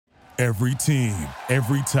Every team,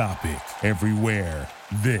 every topic, everywhere.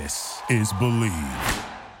 This is Believe.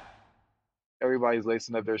 Everybody's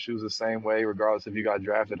lacing up their shoes the same way, regardless if you got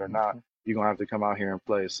drafted or not. You're gonna have to come out here and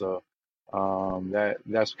play. So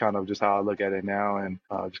that's kind of just how I look at it now, and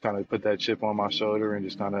just kind of put that chip on my shoulder and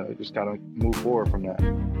just kind of move forward from that.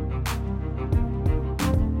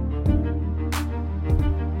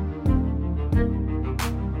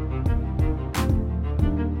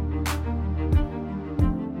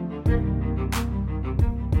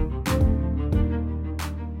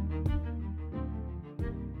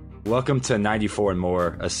 Welcome to 94 and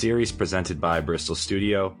More, a series presented by Bristol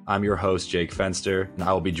Studio. I'm your host, Jake Fenster, and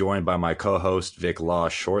I will be joined by my co-host, Vic Law,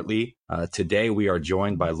 shortly. Today, we are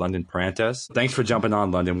joined by London Parantes. Thanks for jumping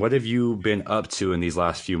on, London. What have you been up to in these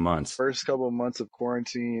last few months? First couple of months of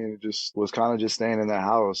quarantine, just was kind of just staying in the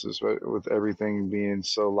house with everything being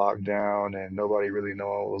so locked down and nobody really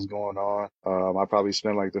knowing what was going on. I probably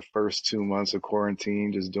spent like the first 2 months of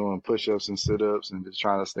quarantine just doing push-ups and sit-ups and just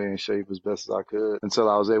trying to stay in shape as best as I could until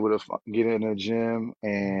I was able to get in a gym,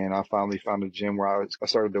 and I finally found a gym where I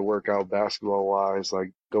started to work out basketball-wise,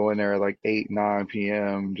 like go in there at like 8, 9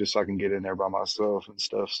 p.m. just so I can get in there by myself and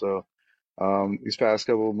stuff. So these past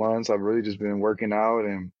couple of months, I've really just been working out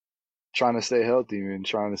and trying to stay healthy and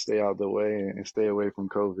trying to stay out the way and stay away from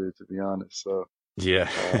COVID, to be honest. So yeah,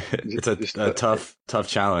 it's a tough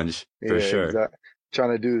challenge for sure. Exactly.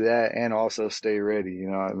 Trying to do that and also stay ready, you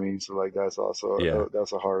know what I mean? So like that's also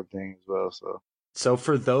that's a hard thing as well. So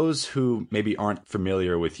for those who maybe aren't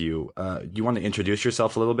familiar with you, you want to introduce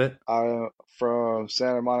yourself a little bit? I'm from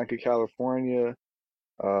Santa Monica, California.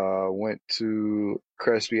 Went to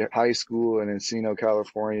Crespi High School in Encino,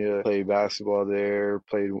 California. Played basketball there.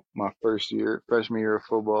 Played my freshman year of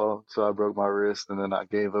football, so I broke my wrist, and then I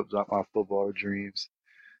gave up my football dreams.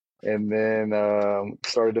 And then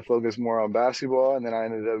started to focus more on basketball, and then I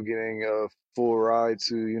ended up getting a full ride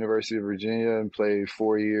to University of Virginia and played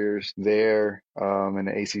 4 years there in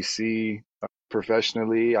the ACC.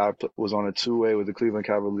 Professionally, I was on a two-way with the Cleveland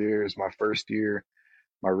Cavaliers my first year,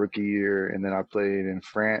 my rookie year, and then I played in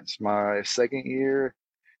France my second year,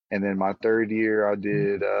 and then my third year I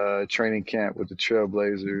did training camp with the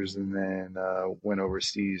Trailblazers, and then went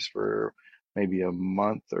overseas for maybe a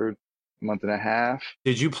month and a half.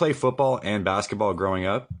 Did you play football and basketball growing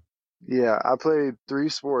up? Yeah, I played 3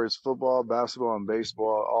 sports: football, basketball, and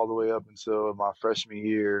baseball, all the way up until my freshman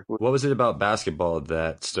year. What was it about basketball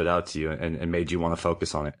that stood out to you and made you want to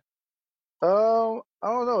focus on it? I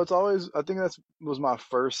don't know. I think was my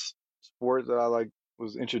first sport that I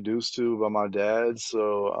was introduced to by my dad.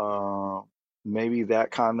 So maybe that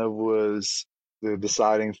kind of was the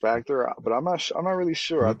deciding factor, but I'm not really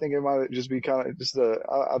sure. I think it might just be kind of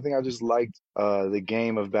I think I just liked the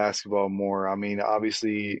game of basketball more. I mean,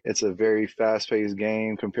 obviously it's a very fast-paced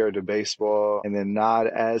game compared to baseball, and then not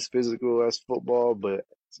as physical as football, but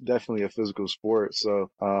it's definitely a physical sport. So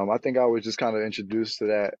I think I was just kind of introduced to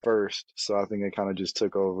that first. So I think it kind of just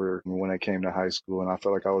took over when I came to high school, and I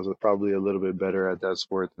felt like I was probably a little bit better at that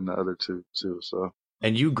sport than the other two too. So.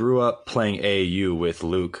 And you grew up playing AAU with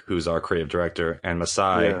Luke, who's our creative director, and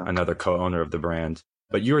Masai, another co-owner of the brand.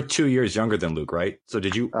 But you were 2 years younger than Luke, right? So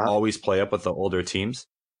did you always play up with the older teams?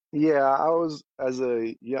 Yeah, I was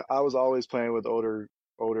always playing with older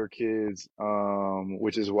kids,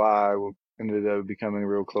 which is why I ended up becoming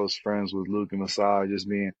real close friends with Luke and Masai,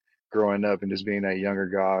 growing up and just being that younger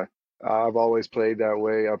guy. I've always played that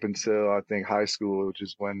way up until I think high school, which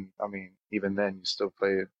is when, I mean, even then you still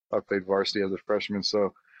play. I played varsity as a freshman.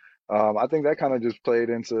 So I think that kind of just played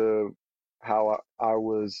into how I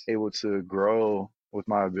was able to grow with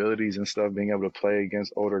my abilities and stuff, being able to play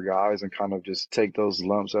against older guys and kind of just take those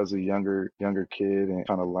lumps as a younger kid and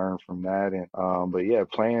kind of learn from that. And but yeah,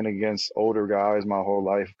 playing against older guys my whole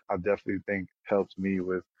life, I definitely think helped me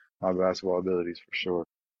with my basketball abilities for sure.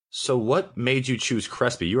 So what made you choose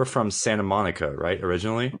Crespi? You were from Santa Monica, right,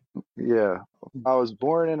 originally? Yeah. I was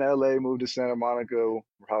born in LA, moved to Santa Monica,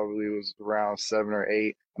 probably was around 7 or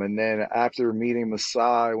 8. And then after meeting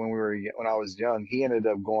Masai when I was young, he ended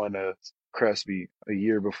up going to Crespi a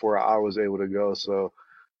year before I was able to go. So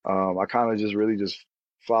I kind of just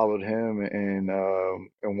followed him and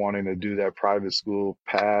wanting to do that private school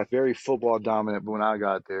path. Very football dominant, but when I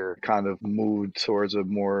got there, kind of moved towards a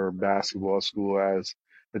more basketball school as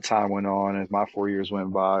the time went on, as my 4 years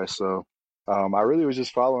went by. So I really was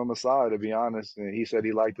just following Masai, to be honest. And he said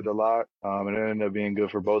he liked it a lot, and it ended up being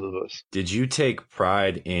good for both of us. Did you take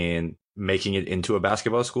pride in making it into a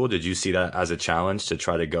basketball school? Did you see that as a challenge to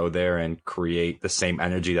try to go there and create the same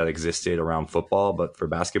energy that existed around football, but for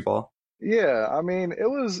basketball? Yeah, I mean, it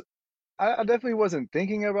was I definitely wasn't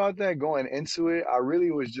thinking about that going into it. I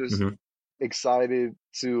really was just Hmm. excited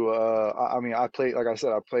to I mean I played, like I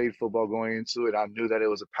said, I played football going into it. I knew that it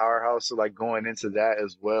was a powerhouse, so like going into that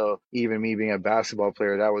as well, even me being a basketball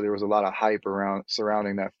player, there was a lot of hype around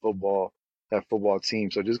surrounding that football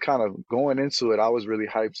team. So just kind of going into it, I was really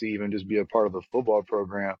hyped to even just be a part of the football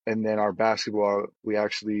program. And then our basketball, we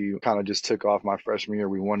actually kind of just took off my freshman year.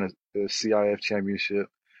 We won the CIF championship.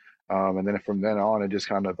 And then from then on, it just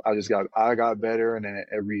kind of, I got better, and then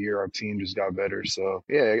every year our team just got better. So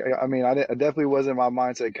yeah, I mean, I definitely wasn't my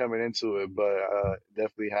mindset coming into it, but it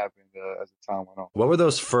definitely happened as the time went on. What were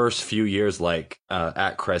those first few years like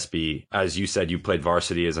at Crespi? As you said, you played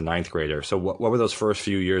varsity as a ninth grader. So what were those first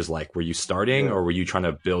few years like? Were you starting, Yeah. or were you trying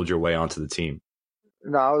to build your way onto the team?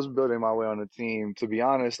 No, I was building my way on the team. To be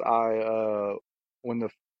honest, when the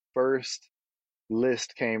first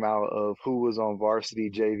list came out of who was on varsity,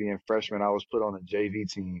 JV, and freshman, I was put on the JV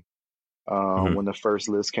team. Hmm. When the first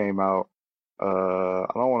list came out. I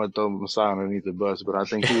don't want to throw Masai underneath the bus, but I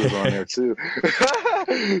think he was on there too.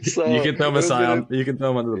 You So can throw it was Masai gonna, on, you can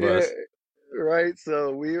throw him under the yeah, bus. right.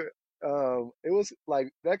 So it was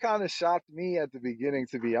like that kind of shocked me at the beginning,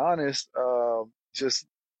 to be honest. Just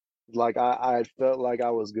like I had felt like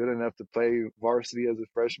I was good enough to play varsity as a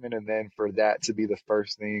freshman, and then for that to be the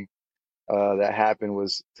first thing that happened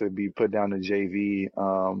was to be put down to JV.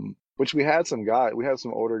 Which we had some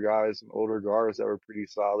older guys, some older guards that were pretty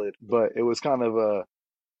solid, but it was kind of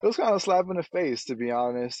slap in the face, to be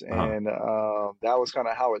honest. Uh-huh. And that was kind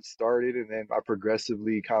of how it started. And then I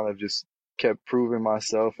progressively kind of just kept proving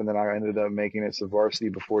myself. And then I ended up making it to varsity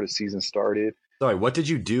before the season started. Sorry, what did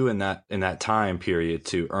you do in that time period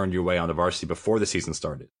to earn your way onto varsity before the season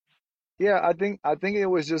started? Yeah, I think it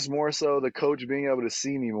was just more so the coach being able to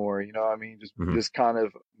see me more, you know what I mean? Just Hmm. just kind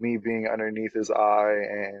of me being underneath his eye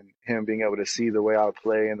and him being able to see the way I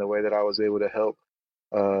play and the way that I was able to help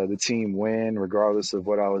the team win, regardless of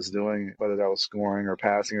what I was doing, whether that was scoring or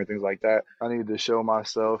passing or things like that. I needed to show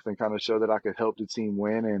myself and kind of show that I could help the team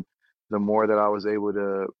win. And the more that I was able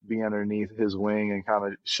to be underneath his wing and kind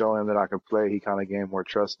of show him that I could play, he kind of gained more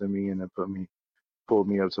trust in me and then pulled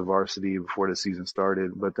me up to varsity before the season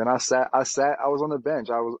started. But then I was on the bench.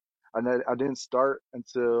 I didn't start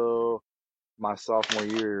until my sophomore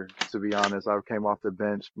year, to be honest. I came off the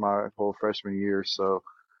bench my whole freshman year. So,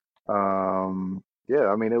 yeah,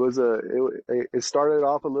 I mean, it started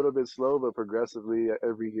off a little bit slow, but progressively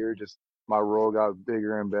every year, just my role got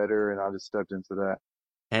bigger and better, and I just stepped into that.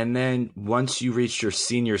 And then once you reached your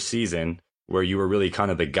senior season, where you were really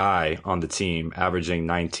kind of the guy on the team, averaging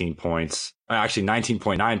 19 points, actually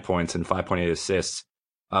 19.9 points and 5.8 assists.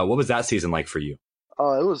 What was that season like for you?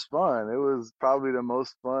 Oh, it was fun. It was probably the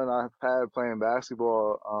most fun I've had playing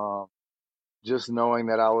basketball. Just knowing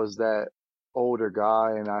that I was that older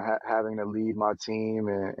guy and having to lead my team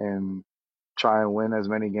and try and win as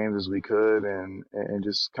many games as we could and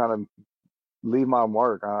just kind of leave my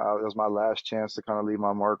mark. It was my last chance to kind of leave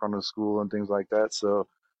my mark on the school and things like that. So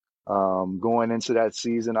going into that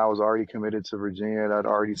season, I was already committed to Virginia. I'd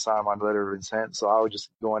already signed my letter of intent. So I was just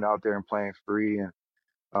going out there and playing free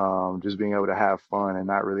and just being able to have fun and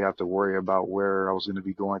not really have to worry about where I was going to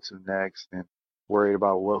be going to next and worried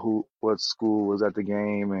about what school was at the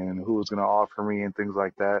game and who was going to offer me and things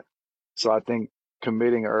like that. So I think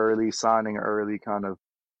committing early, signing early kind of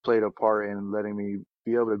played a part in letting me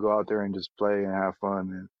be able to go out there and just play and have fun.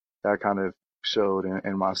 And that kind of showed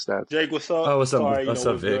in my stats. Jake, what's up? Oh, Sorry, what's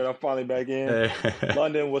up, what's good? Vic? I'm finally back in. Hey.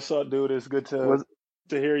 London, what's up, dude? It's good Was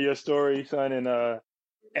to hear your story, son, and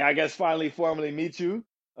I guess finally formally meet you,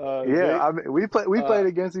 Yeah, Vic. I mean we Uh, played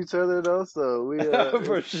against each other though, so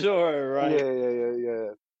for sure, right? yeah.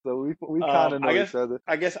 So we kind of I know guess each other.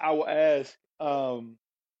 I guess I will ask,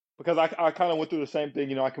 because I kind of went through the same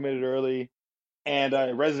thing. I committed early, and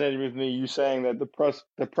it resonated with me. You saying that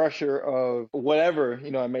the pressure of whatever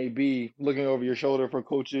it may be, looking over your shoulder for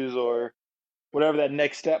coaches or whatever that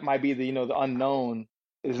next step might be, the unknown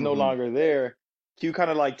is no Hmm. longer there. Can you kind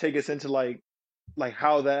of like take us into like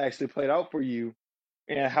how that actually played out for you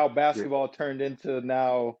and how Yeah, basketball turned into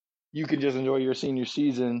now you can just enjoy your senior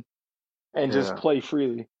season and just yeah. play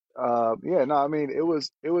freely? Yeah, no, I mean it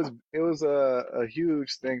was a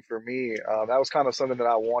huge thing for me. That was kind of something that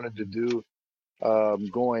I wanted to do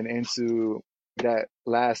going into that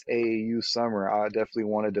last AAU summer. I definitely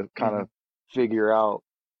wanted to kind Hmm. of figure out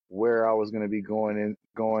where I was going to be going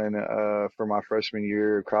for my freshman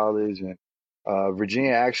year of college, and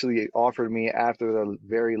Virginia actually offered me after the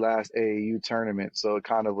very last AAU tournament, so it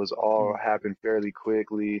kind of was all happened fairly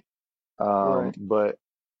quickly. Right. But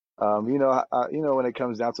when it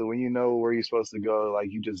comes down to when you know where you're supposed to go,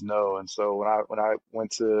 like you just know. And so when I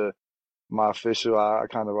went to my official, I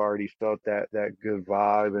kind of already felt that good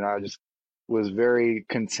vibe, and I just was very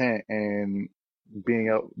content in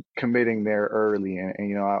being committing there early, and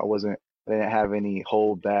I didn't have any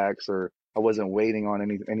holdbacks, or I wasn't waiting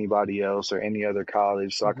on anybody else or any other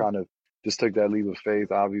college, so I Mhm. kind of just took that leap of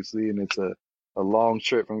faith, obviously, and it's a long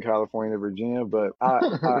trip from California to Virginia, but I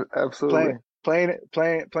playing Absolutely. playing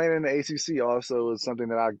in the ACC also was something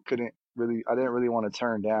that I didn't really want to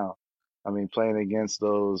turn down. I mean, playing against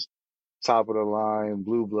those top of the line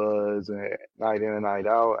blue bloods and night in and night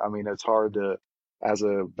out. I mean, it's hard to, as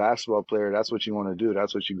a basketball player, that's what you want to do.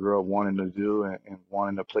 That's what you grow up wanting to do, and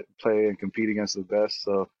wanting to play and compete against the best.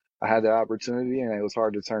 So I had that opportunity, and it was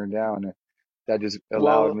hard to turn down. And that just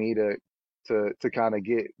allowed Well, me to kind of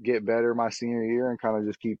get better my senior year, and kind of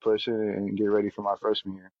just keep pushing and get ready for my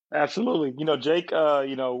freshman year. absolutely. Jake,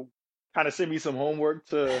 kind of sent me some homework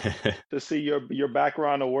to see your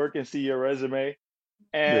background of work and see your resume.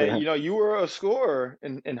 And Yeah, you were a scorer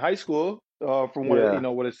in high school, from yeah,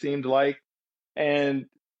 what it seemed like. And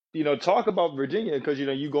talk about Virginia, because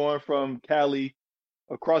you going from Cali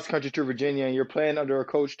across country to Virginia, and you're playing under a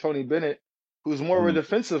coach, Tony Bennett, who's more of a mm,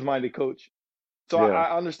 defensive minded coach. So yeah.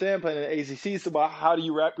 I understand playing in the ACC. So, but how do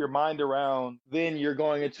you wrap your mind around then you're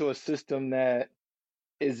going into a system that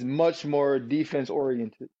is much more defense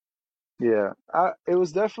oriented? Yeah, it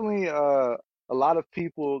was definitely a lot of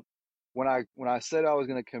people when I said I was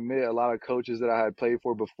going to commit. A lot of coaches that I had played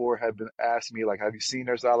for before had been asking me like, "Have you seen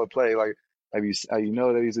their style of play? Like, you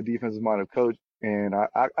know that he's a defensive minded coach?" And I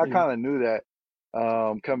Mhm. kind of knew that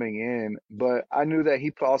coming in, but I knew that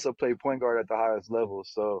he also played point guard at the highest level.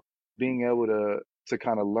 So being able to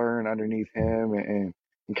kind of learn underneath him, and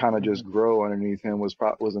kind of just Mhm. grow underneath him was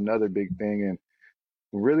another big thing. And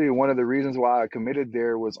really, one of the reasons why I committed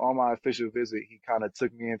there was on my official visit, he kind of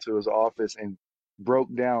took me into his office and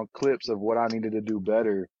broke down clips of what I needed to do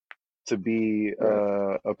better to be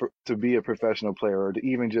Right. to be a professional player, or to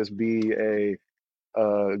even just be a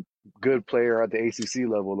good player at the ACC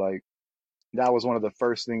level. Like, that was one of the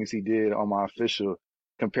first things he did on my official,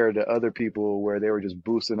 compared to other people where they were just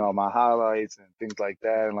boosting all my highlights and things like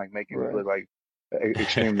that, and like making me Right. look like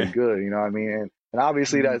extremely good. You know what I mean? And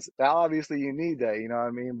obviously Mhm. obviously you need that. You know what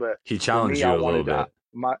I mean? But He for challenged me, you a little bit.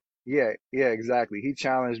 my yeah, exactly. He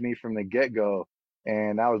challenged me from the get go,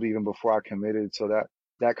 and that was even before I committed. So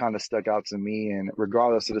that kind of stuck out to me. And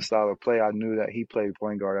regardless of the style of play, I knew that he played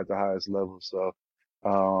point guard at the highest level. So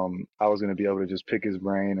I was going to be able to just pick his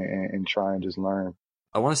brain, and try and just learn.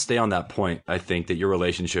 I want to stay on that point. I think that your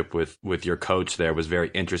relationship with your coach there was very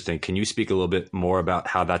interesting. Can you speak a little bit more about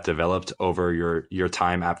how that developed over your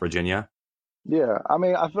time at Virginia? Yeah, I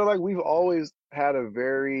mean, I feel like we've always had a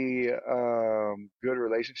very good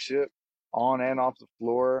relationship on and off the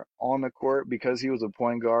floor. On the court, because he was a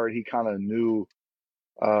point guard, he kind of knew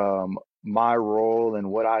my role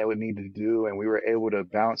and what I would need to do, and we were able to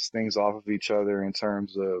bounce things off of each other in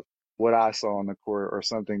terms of what I saw on the court, or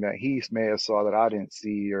something that he may have saw that I didn't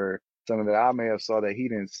see, or something that I may have saw that he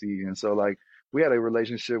didn't see. And so, like, we had a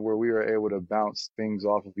relationship where we were able to bounce things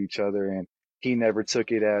off of each other, and he never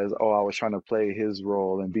took it as, oh, I was trying to play his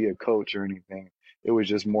role and be a coach or anything. It was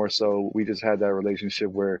just more so we just had that relationship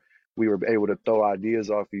where we were able to throw ideas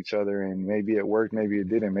off each other, and maybe it worked, maybe it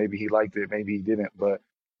didn't, maybe he liked it, maybe he didn't, but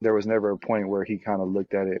there was never a point where he kind of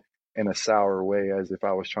looked at it in a sour way, as if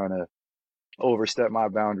I was trying to overstep my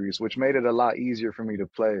boundaries, which made it a lot easier for me to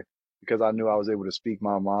play, because I knew I was able to speak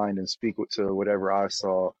my mind and speak to whatever I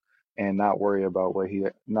saw, and not worry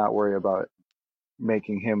about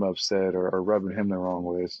making him upset, or rubbing him the wrong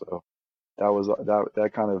way. So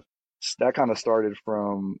that kind of started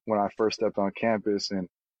from when I first stepped on campus. And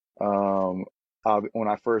um, when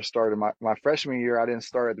I first started my freshman year, I didn't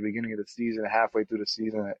start at the beginning of the season. Halfway through the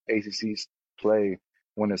season, ACC play,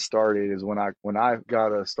 when it started, is when I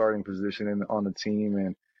got a starting position on the team.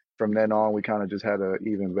 And from then on, we kind of just had an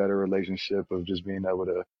even better relationship of just being able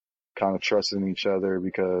to kind of trusting each other,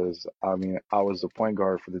 because I mean, I was the point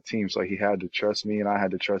guard for the team, so he had to trust me and I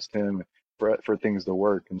had to trust him for things to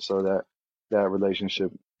work. And so that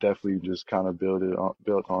relationship definitely just kind of built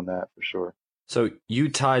on that, for sure. So you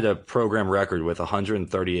tied a program record with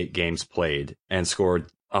 138 games played and scored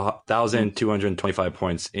Mm, 1,225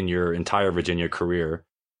 points in your entire Virginia career.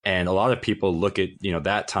 And a lot of people look at,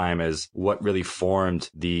 that time as what really formed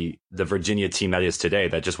the Virginia team that is today,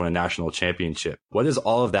 that just won a national championship. What does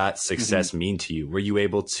all of that hmm success mean to you? Were you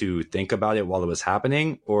able to think about it while it was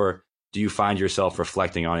happening, or do you find yourself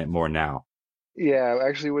reflecting on it more now? Yeah,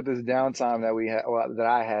 actually, with this downtime that we have, well, that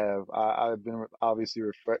I have, I've been obviously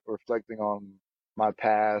reflecting on my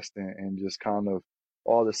past, and just kind of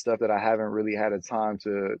all the stuff that I haven't really had a time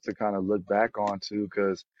to kind of look back on,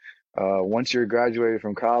 because once you're graduated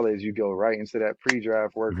from college, you go right into that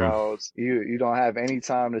pre-draft Hmm. workouts. You don't have any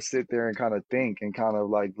time to sit there and kind of think and kind of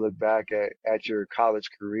like look back at your college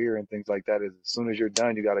career and things like that. As soon as you're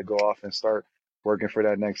done, you got to go off and start working for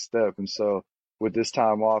that next step. And so with this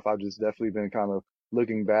time off, I've just definitely been kind of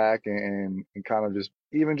looking back and kind of just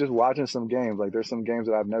even just watching some games. Like there's some games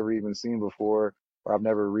that I've never even seen before or I've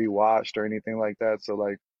never rewatched or anything like that. So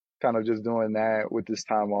like kind of just doing that with this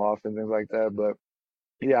time off and things like that. But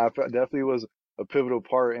yeah, definitely was a pivotal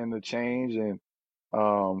part in the change, and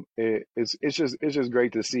it's just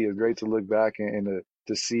great to see. It's great to look back and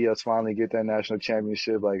to see us finally get that national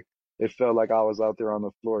championship. Like it felt like I was out there on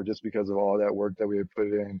the floor just because of all that work that we had put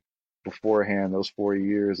in beforehand, those 4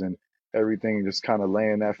 years, and everything just kind of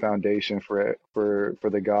laying that foundation for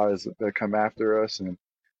the guys that come after us. And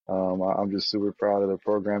I'm just super proud of the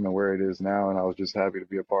program and where it is now, and I was just happy to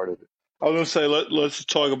be a part of it. I was gonna say let's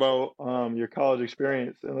talk about your college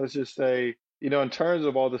experience, and let's just say, in terms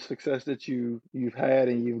of all the success that you've had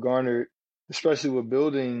and you've garnered, especially with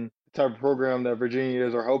building the type of program that Virginia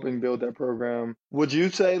is or helping build that program, would you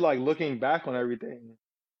say, like, looking back on everything,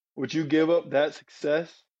 would you give up that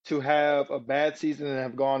success to have a bad season and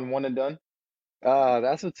have gone one and done?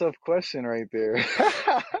 That's a tough question right there.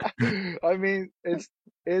 I mean, it's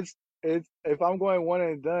if I'm going one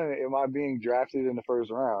and done, am I being drafted in the first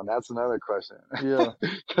round? That's another question. Yeah,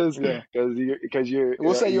 Because yeah. you're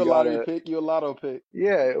We'll say you you're a lottery gotta pick. You're a lotto pick.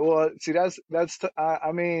 yeah. Well, see,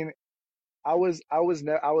 I mean, I was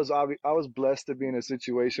blessed to be in a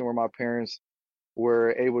situation where my parents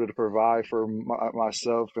were able to provide for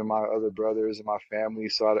myself and my other brothers and my family.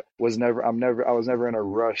 So I was never in a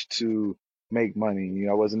rush to make money.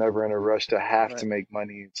 I was never in a rush to have to Right. make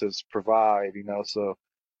money to provide. So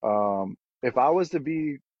if I was to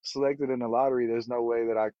be selected in the lottery, there's no way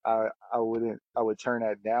that I would turn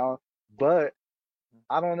that down. But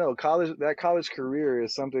I don't know. College career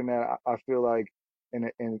is something that I feel like,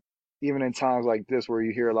 in even in times like this where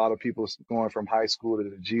you hear a lot of people going from high school to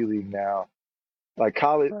the G League now, like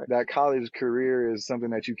Right. college career is something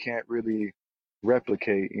that you can't really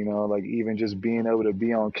replicate, like even just being able to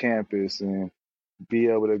be on campus and be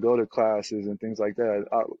able to go to classes and things like that.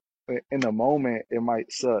 In the moment, it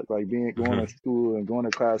might suck, like being going to Hmm. school and going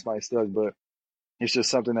to class might suck, but it's just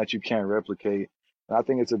something that you can't replicate. And I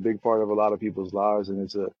think it's a big part of a lot of people's lives, and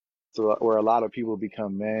where a lot of people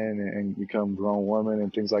become men and become grown women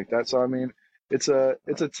and things like that. So I mean, Right.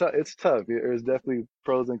 it's tough. There's definitely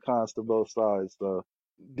pros and cons to both sides. So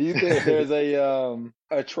Do you think there's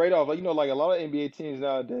a trade-off? Like, like a lot of NBA teams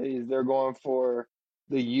nowadays, they're going for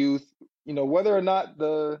the youth, whether or not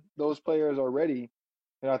those players are ready.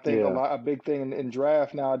 And I think yeah, a big thing in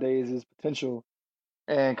draft nowadays is potential.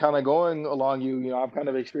 And kind of going along I've kind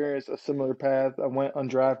of experienced a similar path. I went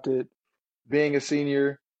undrafted, being a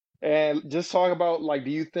senior, and just talk about, like,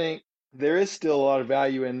 do you think there is still a lot of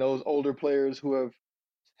value in those older players who have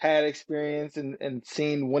had experience and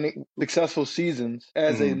seen winning successful seasons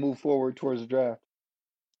as they mhm. move forward towards the draft?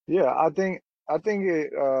 Yeah. I think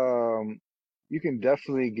you can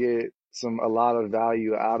definitely get a lot of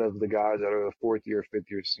value out of the guys that are the fourth year, fifth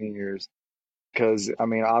year seniors. Because I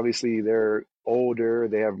mean, obviously they're older,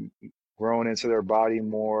 they have grown into their body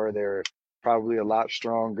more, they're probably a lot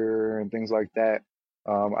stronger and things like that.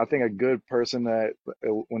 I think a good person that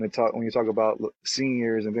when you talk about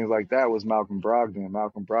seniors and things like that was Malcolm Brogdon.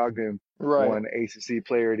 Malcolm Brogdon Right. won ACC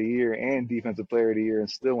Player of the Year and Defensive Player of the Year and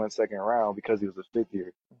still went second round because he was a fifth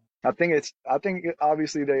year.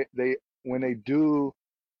 Obviously they when they do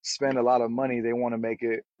spend a lot of money, they want to make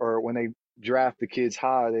it, or when they draft the kids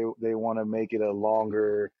high, they want to make it a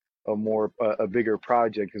longer, a bigger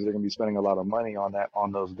project because they're going to be spending a lot of money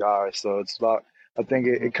on those guys. So it's about, I think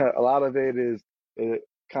Hmm. it kind of, a lot of it is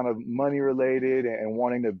kind of money related and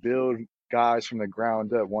wanting to build guys from the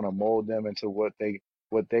ground up, want to mold them into what they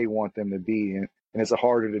want them to be, and it's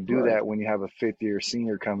harder to do Right. that when you have a fifth year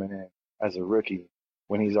senior coming in as a rookie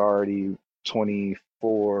when he's already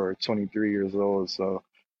 24, 23 years old. So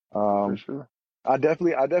For um, sure. I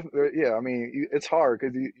definitely, yeah. I mean, it's hard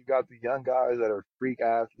because you got the young guys that are freak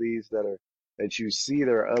athletes that you see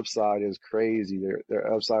their upside is crazy.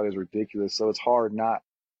 Their upside is ridiculous. So it's hard not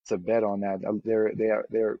to bet on that. They're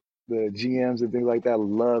the GMs and things like that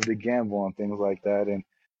love to gamble on things like that, and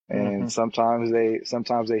Hmm. sometimes they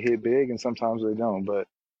hit big and sometimes they don't. But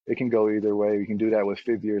it can go either way. You can do that with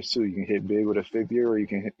fifth years too. You can hit big with a fifth year, or you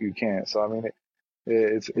can't. So I mean,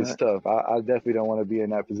 it's Right. tough. I definitely don't want to be in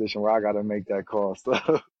that position where I got to make that call. So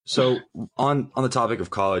So on the topic of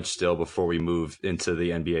college still, before we move into the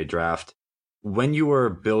NBA draft, when you were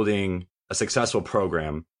building a successful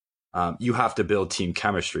program, you have to build team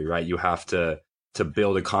chemistry, right? You have to to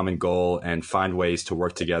build a common goal and find ways to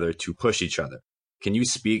work together to push each other. Can you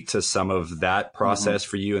speak to some of that process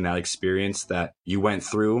for you and that experience that you went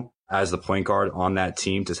through as the point guard on that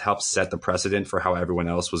team to help set the precedent for how everyone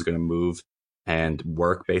else was going to move and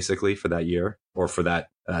work basically for that year or for that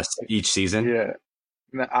each season? Yeah,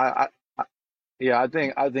 no, I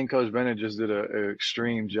think Coach Bennett just did an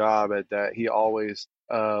extreme job at that. He always,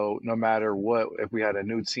 no matter what, if we had a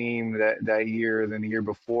new team that year than the year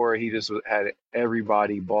before, he just had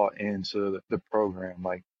everybody bought into the program.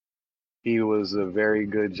 Like he was a very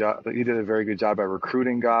good job. He did a very good job at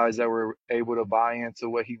recruiting guys that were able to buy into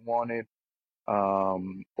what he wanted.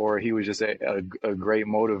 Or he was just a great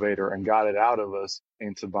motivator and got it out of us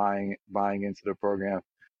into buying into the program.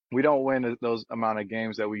 We don't win those amount of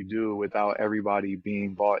games that we do without everybody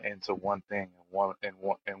being bought into one thing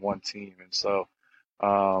and one team. And so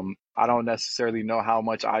I don't necessarily know how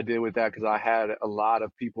much I did with that because I had a lot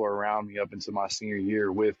of people around me up into my senior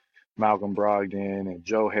year with Malcolm Brogdon and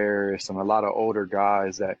Joe Harris and a lot of older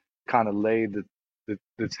guys that kind of laid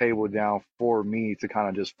the table down for me to kind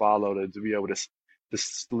of just follow to be able to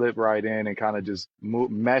slip right in and kind of just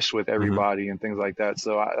mesh with everybody and things like that.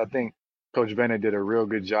 So I think Coach Bennett did a real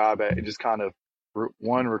good job at just kind of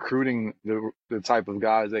recruiting the type of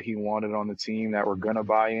guys that he wanted on the team that were going to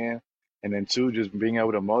buy in. And then two, just being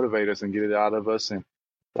able to motivate us and get it out of us. And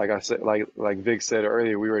like I said, like Vic said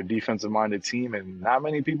earlier, we were a defensive minded team and not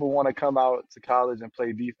many people want to come out to college and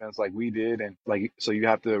play defense like we did. And so you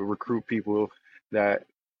have to recruit people that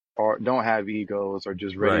don't have egos or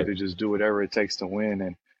just ready to just do whatever it takes to win.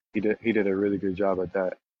 And he did a really good job at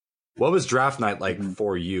that. What was draft night like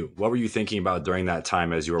for you? What were you thinking about during that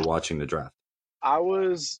time as you were watching the draft? I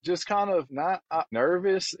was just kind of not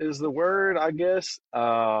nervous is the word, I guess.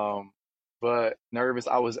 But nervous.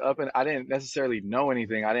 I was up and I didn't necessarily know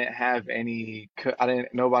anything. I didn't have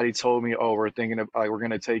nobody told me, oh, we're thinking of we're going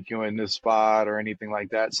to take you in this spot or anything like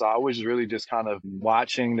that. So I was really just kind of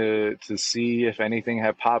watching to see if anything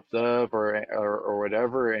had popped up or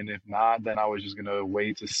whatever. And if not, then I was just going to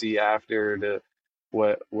wait to see after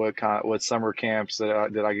what summer camps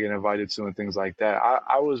that I get invited to and things like that.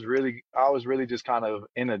 I was really just kind of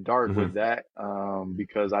in the dark with that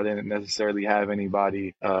because I didn't necessarily have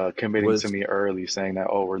anybody committing to me early saying that,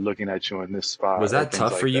 oh, we're looking at you in this spot. Was that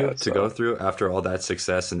tough for you to go through after all that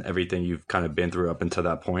success and everything you've kind of been through up until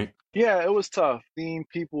that point? Yeah, it was tough. Seeing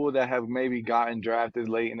people that have maybe gotten drafted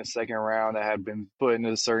late in the second round that have been put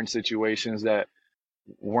into certain situations that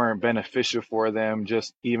weren't beneficial for them,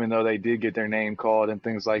 just even though they did get their name called and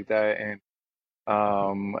things like that.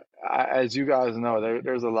 And as you guys know,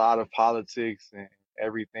 there's a lot of politics and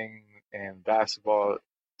everything in basketball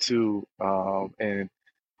too. And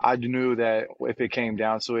I knew that if it came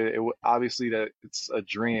down to it, obviously that it's a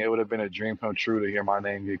dream. It would have been a dream come true to hear my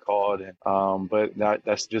name get called. And but that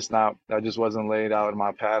just wasn't laid out in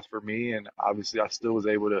my path for me. And obviously, I still was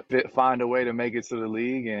able to find a way to make it to the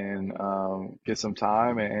league and get some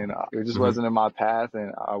time. And it just wasn't in my path.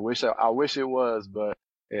 And I wish it was, but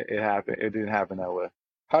it happened. It didn't happen that way.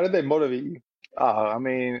 How did they motivate you? I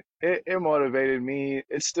mean, it motivated me.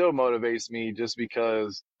 It still motivates me just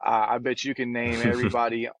because I bet you can name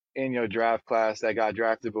everybody in your draft class that got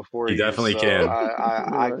drafted before you. You definitely can.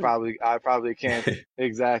 I probably can't.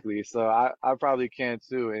 Exactly. So I probably can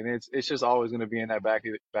too. And it's just always going to be in that back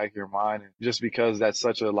of your mind. And just because that's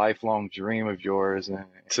such a lifelong dream of yours, and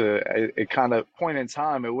it kind of point in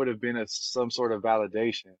time, it would have been some sort of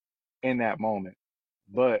validation in that moment.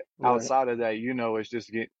 But outside of that, it's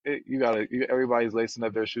just everybody's lacing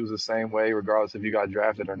up their shoes the same way, regardless if you got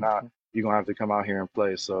drafted or not. You're gonna have to come out here and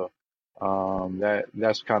play. So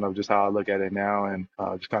that's kind of just how I look at it now, and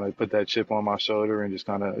just kind of put that chip on my shoulder and just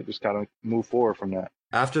kind of move forward from that.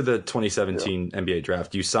 After the 2017 NBA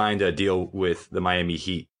draft, you signed a deal with the Miami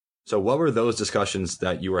Heat. So what were those discussions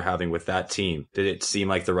that you were having with that team? Did it seem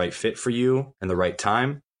like the right fit for you and the right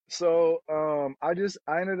time? So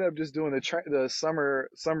I ended up just doing the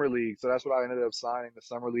summer league. So that's what I ended up signing, the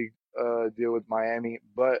summer league deal with Miami.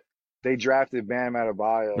 But they drafted Bam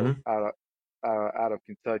Adebayo out of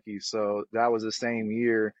Kentucky. So that was the same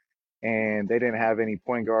year, and they didn't have any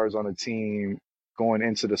point guards on the team going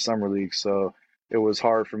into the summer league. So it was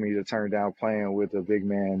hard for me to turn down playing with a big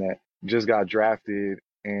man that just got drafted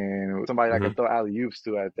and somebody I could throw alley-oops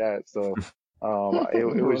to at that. So it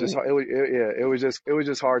was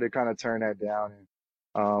just hard to kind of turn that down.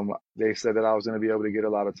 And they said that I was going to be able to get a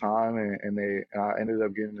lot of time, and I ended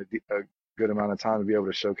up getting a good amount of time to be able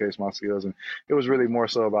to showcase my skills. And it was really more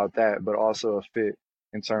so about that, but also a fit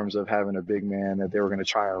in terms of having a big man that they were going to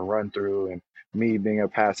try and run through, and me being a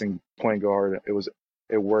passing point guard. It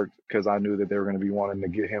it worked because I knew that they were going to be wanting to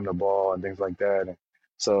get him the ball and things like that. And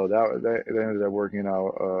so that ended up working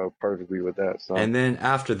out perfectly with that. So And then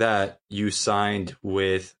after that, you signed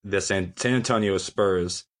with the San Antonio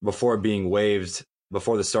Spurs before being waived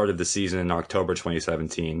before the start of the season in October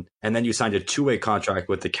 2017. And then you signed a two-way contract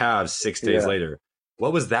with the Cavs 6 days later.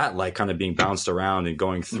 What was that like, kind of being bounced around and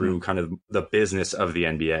going through kind of the business of the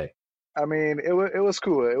NBA? I mean, it was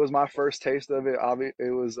cool. It was my first taste of it.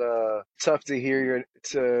 It was tough to hear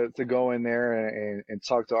to go in there and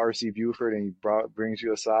talk to RC Buford, and he brings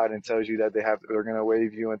you aside and tells you that they're going to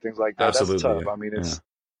waive you and things like that. Absolutely, That's tough. yeah. I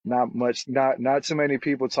mean, it's not too many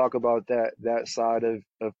people talk about that side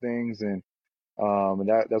of things, and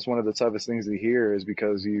that's one of the toughest things to hear, is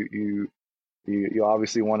because you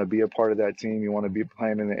obviously want to be a part of that team. You want to be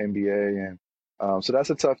playing in the NBA, and so that's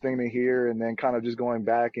a tough thing to hear. And then kind of just going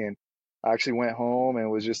back, and I actually went home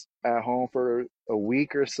and was just at home for a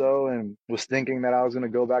week or so, and was thinking that I was going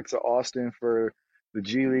to go back to Austin for the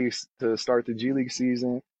G League to start the G League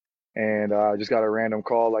season. And I just got a random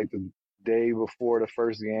call like the day before the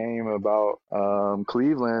first game about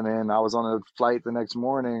Cleveland, and I was on a flight the next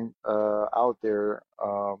morning out there.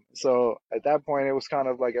 So at that point, it was kind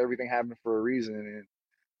of like everything happened for a reason.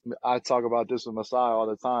 And I talk about this with Masai all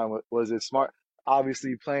the time. Was it smart?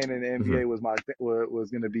 Obviously, playing in the NBA was was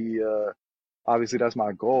going to be obviously that's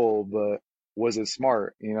my goal, but was it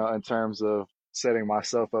smart? In terms of setting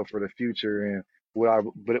myself up for the future, and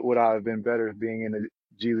would I have been better being in the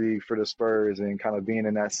G League for the Spurs and kind of being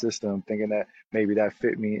in that system, thinking that maybe that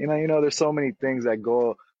fit me? There's so many things that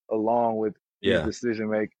go along with the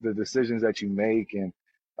decisions that you make, and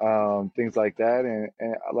things like that.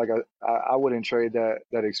 And like I wouldn't trade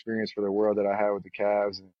that experience for the world that I had with the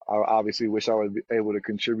Cavs. And I obviously wish I would be able to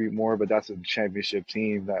contribute more, but that's a championship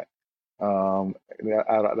team that I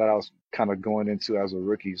was kind of going into as a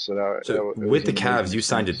rookie. So with the Cavs, you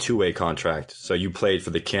signed a two-way contract. So you played for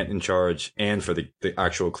the Canton Charge and for the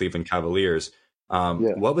actual Cleveland Cavaliers.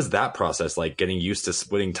 What was that process like, getting used to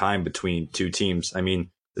splitting time between two teams? I mean,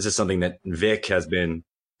 this is something that Vic has been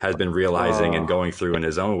realizing and going through in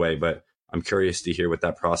his own way, but I'm curious to hear what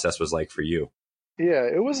that process was like for you. Yeah,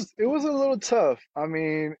 it was a little tough. I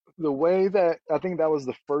mean, the way that I think that was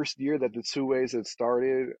the first year that the two ways had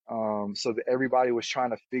started, so that everybody was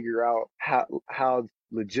trying to figure out how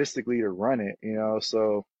logistically to run it,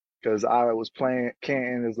 So because I was playing,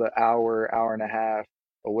 Canton is an hour and a half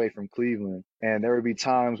away from Cleveland, and there would be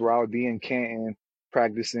times where I would be in Canton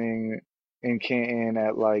practicing in Canton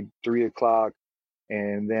at like 3 o'clock,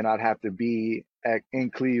 and then I'd have to be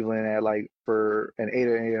in Cleveland at for an 8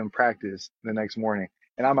 a.m. practice the next morning,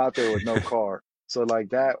 and I'm out there with no car. So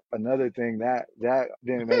that, another thing that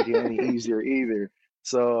didn't make it any easier either.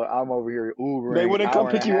 So I'm over here Ubering. They wouldn't come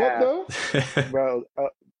pick you up though, bro.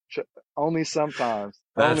 Only sometimes.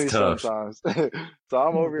 That's tough. Sometimes. So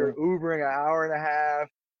I'm over here Ubering an hour and a half,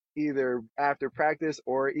 either after practice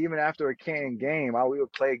or even after a Canton game. We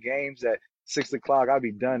would play games at 6 o'clock. I'd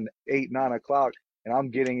be done 9 o'clock. And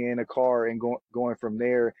I'm getting in a car and going from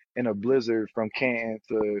there in a blizzard from Canton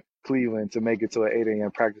to Cleveland to make it to an 8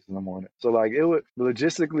 a.m. practice in the morning. So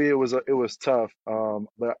logistically, it was tough.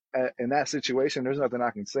 But in that situation, there's nothing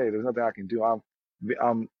I can say. There's nothing I can do.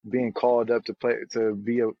 I'm being called up to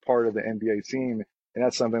be a part of the NBA team, and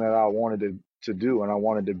that's something that I wanted to do, and I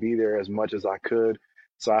wanted to be there as much as I could.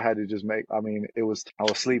 So I had to just I was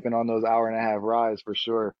sleeping on those hour and a half rides for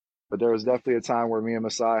sure. But there was definitely a time where me and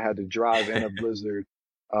Masai had to drive in a blizzard.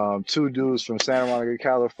 Two dudes from Santa Monica,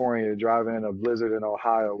 California, driving in a blizzard in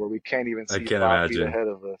Ohio where we can't even see 5 feet ahead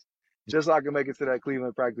of us, just so I can make it to that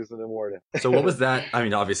Cleveland practice in the morning. So what was that? I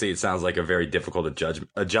mean, obviously it sounds like a very difficult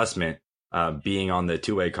adjustment being on the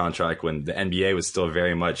two-way contract when the NBA was still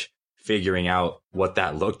very much figuring out what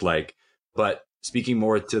that looked like. But speaking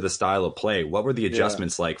more to the style of play, what were the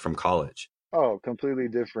adjustments like from college? Oh, completely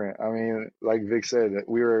different. I mean, like Vic said,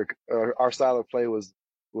 our style of play was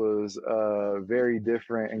very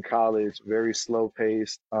different in college, very slow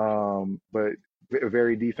paced, but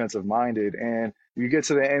very defensive minded. And you get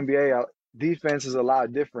to the NBA, defense is a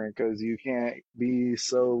lot different because you can't be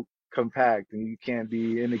so compact and you can't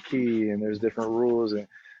be in the key, and there's different rules and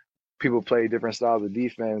people play different styles of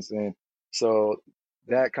defense. And so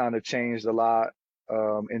that kind of changed a lot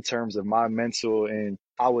in terms of my mental, and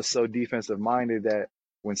I was so defensive minded that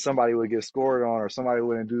when somebody would get scored on or somebody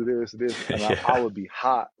wouldn't do this, and I would be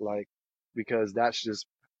hot, because that's just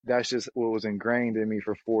what was ingrained in me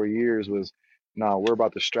for 4 years was, no, we're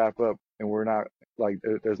about to strap up, and we're not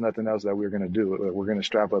there's nothing else that we're going to do. We're going to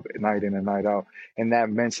strap up night in and night out. And that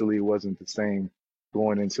mentally wasn't the same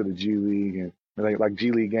going into the G League, and like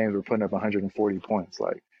G League games were putting up 140 points.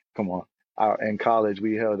 Come on. in college,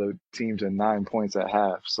 we held the teams in 9 points at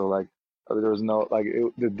half. So like there was no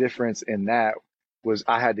the difference in that was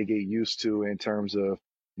I had to get used to in terms of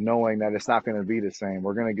knowing that it's not going to be the same.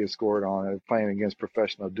 We're going to get scored on playing against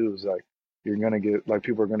professional dudes. Like you're going to get like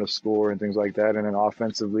people are going to score and things like that. And then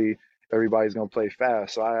offensively, everybody's going to play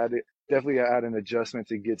fast. So I definitely had an adjustment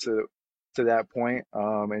to get to that point,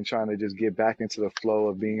 and trying to just get back into the flow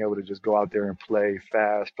of being able to just go out there and play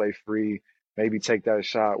fast, play free, maybe take that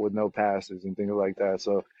shot with no passes and things like that.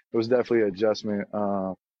 So it was definitely an adjustment.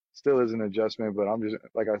 Still is an adjustment, but I'm just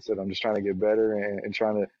like I said, I'm just trying to get better and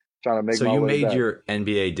trying to make So my you way made back. your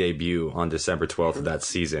NBA debut on December 12th of that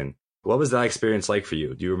season. What was that experience like for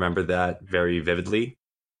you? Do you remember that very vividly?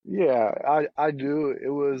 Yeah, I do. It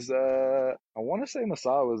was I want to say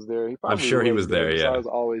Masai was there. He I'm probably sure he was was there. there, Masai yeah. was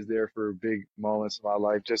always there for big moments in my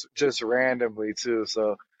life, just randomly too.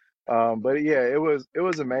 So, but yeah, it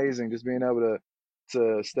was amazing just being able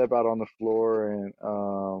to step out on the floor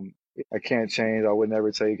and I can't change. I would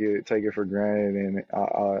never take it for granted, and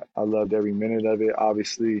I loved every minute of it.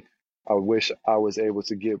 Obviously, I wish I was able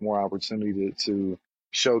to get more opportunity to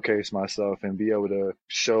showcase myself and be able to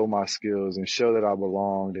show my skills and show that I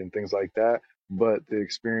belonged and things like that. But the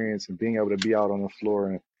experience and being able to be out on the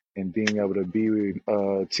floor and being able to be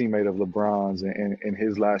a teammate of LeBron's in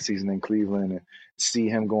his last season in Cleveland and see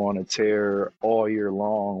him go on a tear all year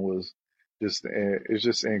long was it's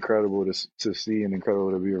just incredible to see and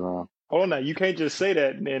incredible to be around. Hold on now, you can't just say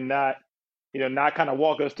that and then not kind of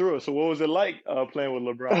walk us through it. So what was it like playing with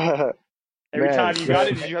LeBron? Every Man, time you got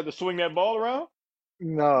it, did you have to swing that ball around?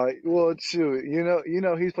 no, well, shoot,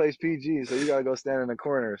 he plays PG, so you gotta go stand in the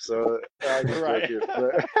corner. So I just Right. joking,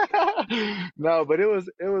 but no, but it was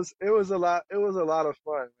a lot. It was a lot of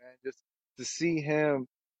fun, man. Just to see him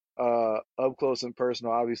up close and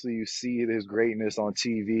personal. Obviously, you see his greatness on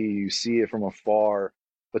TV, you see it from afar,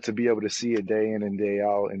 but to be able to see it day in and day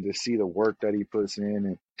out, and to see the work that he puts in,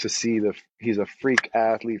 and to see he's a freak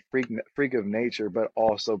athlete, freak of nature, but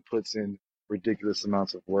also puts in ridiculous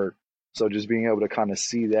amounts of work. So just being able to kind of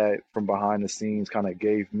see that from behind the scenes kind of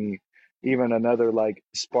gave me even another like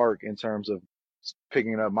spark in terms of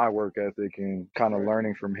picking up my work ethic and kind of Right.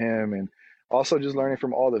 learning from him and also just learning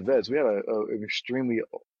from all the vets. We had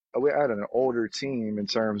an older team in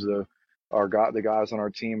terms of the guys on our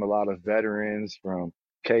team, a lot of veterans from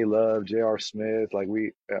K Love, J.R. Smith, like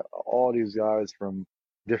all these guys from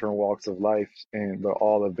different walks of life, and but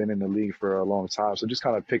all have been in the league for a long time. So just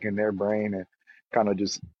kind of picking their brain and kind of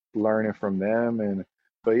just learning from them. And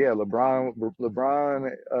but yeah,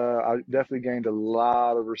 LeBron, I definitely gained a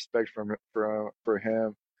lot of respect for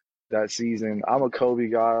him that season. I'm a Kobe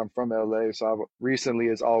guy. I'm from LA, so recently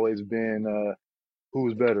it's always been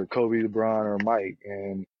who's better, Kobe, LeBron, or Mike.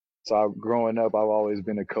 And so growing up, I've always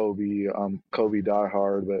been a Kobe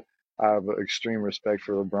diehard, but I have extreme respect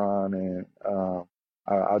for LeBron, and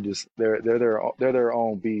I just they're their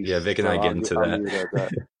own Yeah, beast. Vic and So I get into I'll that. leave it at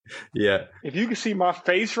that. Yeah, If you can see my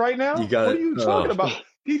face right you now, got what are it. you talking Oh, about?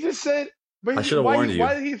 He just said, but I should have warned you.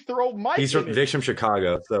 why did he throw He's Mike from in it? Vic's from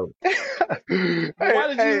Chicago, so hey, But why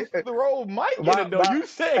did hey, you throw Mike in my it though? my You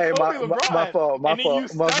said hey, Kobe my LeBron, fault, and then you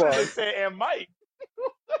my stunned fault. and said, and Mike.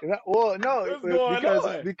 Well, no, What's going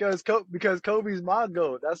on? because Kobe's my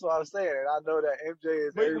goat. That's what I'm saying, and I know that MJ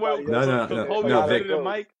is Wait, everybody no, else's. no, so no, Kobe A no, is lot of better Vic. than goats.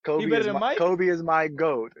 Mike? He better than Mike? Kobe is my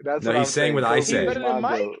goat. That's No, what I'm he's saying saying. what I He's Kobe is say. better than my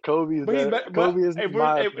Mike? goat. Kobe is But he's better. better. But Kobe is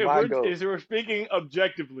my goat. if we're speaking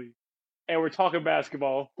objectively and we're talking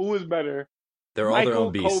basketball, who is better, They're all their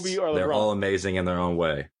own Michael, Kobe, beasts. or They're all LeBron? amazing in their own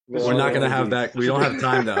way. They're We're all not their going to own have beasts. that. We don't have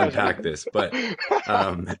time to That's unpack right. this, but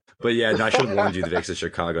yeah, no, I should have warned you that Vic's a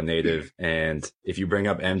Chicago native, and if you bring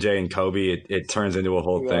up MJ and Kobe, it turns into a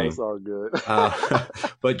whole No, it's thing. all good.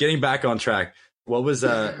 But getting back on track, what was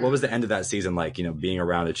the end of that season like? You know, being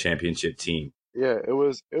around a championship team. Yeah, it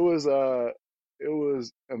was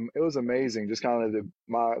amazing. Just kind of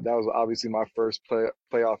that was obviously my first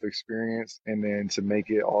playoff experience, and then to make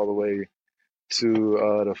it all the way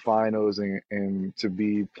to the finals and to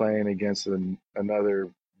be playing against another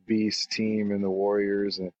beast team in the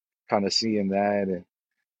Warriors and kind of seeing that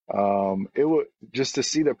and it would just to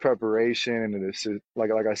see the preparation and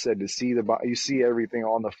like I said to see you see everything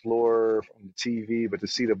on the floor from the TV, but to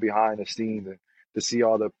see the behind the scenes and to see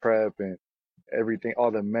all the prep and everything,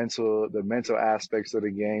 all the mental aspects of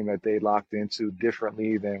the game that they locked into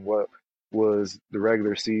differently than what was the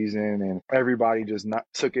regular season, and everybody just not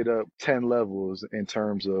took it up 10 levels in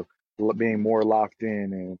terms of being more locked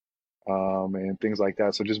in and things like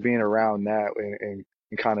that. So just being around that and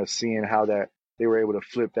kind of seeing how that they were able to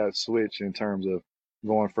flip that switch in terms of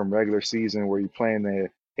going from regular season where you're playing the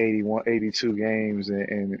 81, 82 games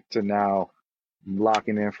and to now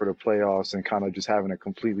locking in for the playoffs and kind of just having a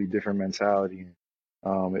completely different mentality.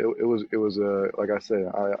 It was like I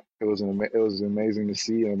said, it was amazing to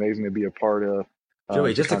see and amazing to be a part of.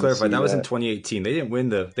 Joey, To just to kind of clarify, see that was in that. 2018. They didn't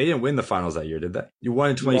win the finals that year, did they? You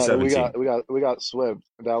won in No, we 2017. got swept.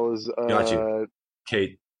 That was Got you.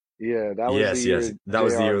 Kate. yeah, that was the Yes, yes. year That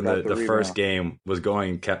was the year JR when got the the first rebound. game was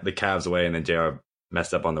going the Cavs away, and then JR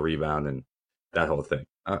messed up on the rebound and that whole thing.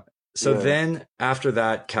 So Yeah, then, after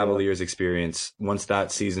that yeah. Cavaliers experience, once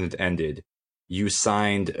that season had ended, you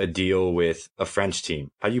signed a deal with a French team.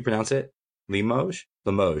 How do you pronounce it? Limoges?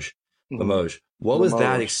 Limoges. Hmm. Limoges. What was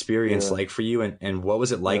that Limoges. experience Yeah, like for you, and what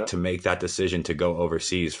was it like yeah. to make that decision to go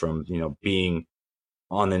overseas from, being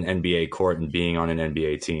on an NBA court and being on an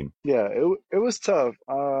NBA team? Yeah, it was tough.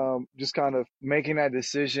 Just kind of making that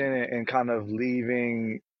decision and kind of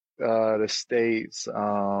leaving the States.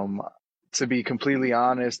 To be completely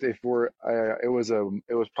honest, if we're it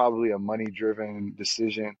was probably a money driven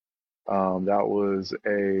decision. That was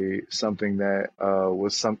a something that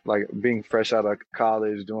was some like being fresh out of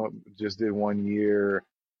college, doing just did 1 year.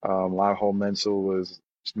 My whole mental was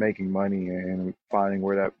just making money and finding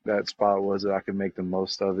where that spot was that I could make the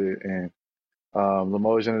most of it. And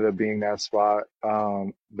Limoges ended up being that spot.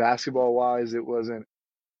 Basketball wise, it wasn't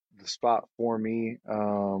the spot for me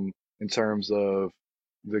in terms of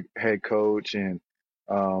the head coach and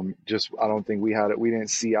just I don't think we didn't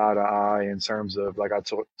see eye to eye in terms of like I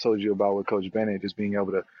told you about with Coach Bennett, just being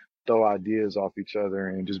able to throw ideas off each other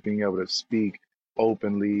and just being able to speak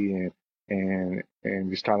openly and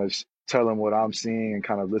just kind of tell him what I'm seeing and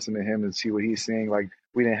kind of listen to him and see what he's seeing. Like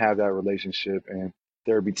we didn't have that relationship, and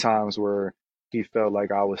there would be times where he felt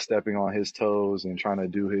like I was stepping on his toes and trying to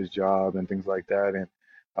do his job and things like that.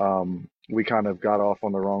 And we kind of got off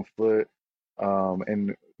on the wrong foot.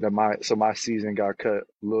 And my season got cut a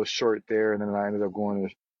little short there, and then I ended up going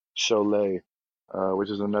to Cholet, which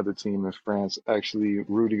is another team in France. Actually,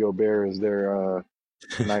 Rudy Gobert is their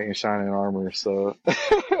knight in shining armor. So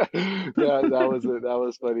that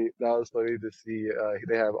was funny. That was funny to see.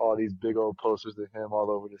 They have all these big old posters of him all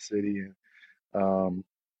over the city, and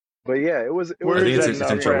but yeah, it I was Where a think is it's good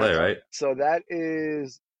that in it's in experience. Cholet, France? right? So that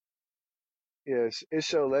is yeah,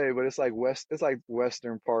 it's Cholet, but it's like it's like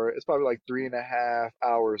western part. It's probably like 3.5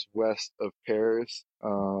 hours west of Paris.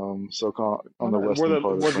 On Oh, the no. western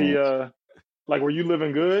part of France. Like, were you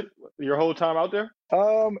living good your whole time out there?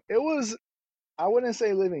 It was I wouldn't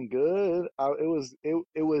say living good. It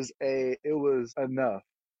was enough.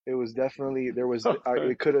 It was definitely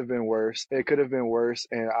Okay. it could have been worse. It could have been worse,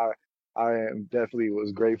 and I definitely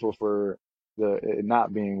was grateful for it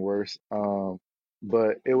not being worse.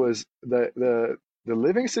 But it was the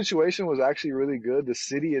living situation was actually really good. The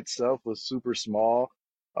city itself was super small.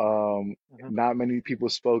 Mhm. Not many people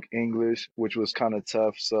spoke English, which was kind of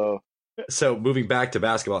tough. So So moving back to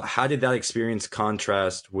basketball, how did that experience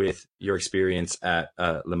contrast with your experience at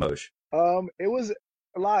Limoges? It was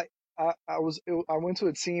a lot. I went to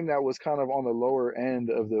a team that was kind of on the lower end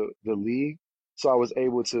of the league, so I was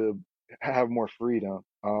able to have more freedom.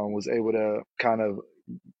 Was able to kind of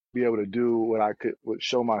be able to do what I could,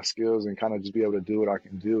 show my skills, and kind of just be able to do what I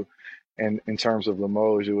can do. And in terms of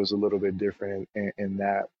Limoges, it was a little bit different in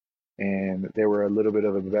that, and they were a little bit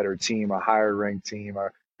of a better team, a higher ranked team. I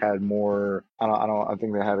had more. I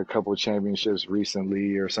think they had a couple of championships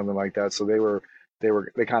recently or something like that. So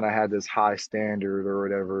they kind of had this high standard or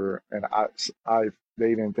whatever, and they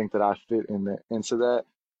didn't think that I fit into that.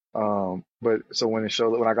 But so when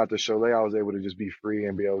I got to Cholet, I was able to just be free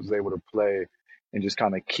and was able to play and just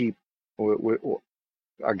kind of keep,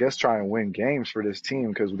 I guess, try and win games for this team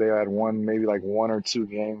because they had won maybe like 1 or 2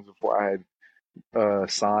 games before I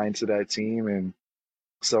had signed to that team, and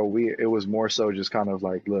so it was more so just kind of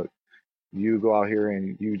like, look, you go out here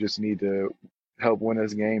and you just need to help win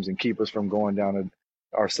us games and keep us from going down to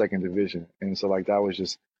our second division. And so like that was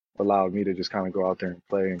just allowed me to just kind of go out there and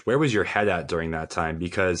play. Where was your head at during that time?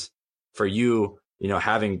 Because for you,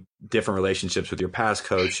 having different relationships with your past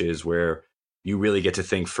coaches where you really get to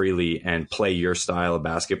think freely and play your style of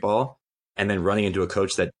basketball, and then running into a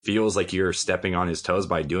coach that feels like you're stepping on his toes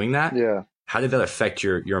by doing that. Yeah. How did that affect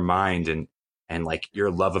your mind and like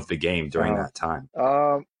your love of the game during Uh, that time?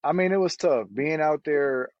 I mean, it was tough being out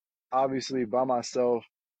there, obviously by myself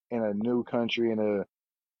in a new country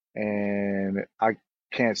and I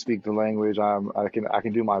can't speak the language. I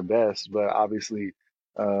can do my best, but obviously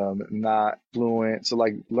not fluent. So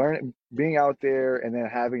like being out there and then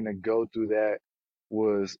having to go through that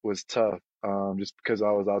was tough. Just because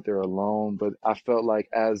I was out there alone, but I felt like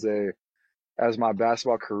as my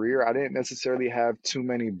basketball career, I didn't necessarily have too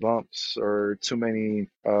many bumps or too many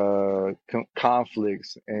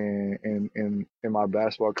conflicts in my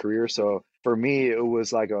basketball career. So for me, it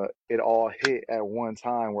was like it all hit at one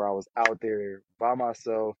time where I was out there by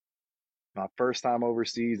myself, my first time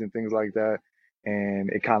overseas and things like that.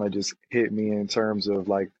 And it kind of just hit me in terms of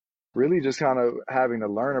like really just kind of having to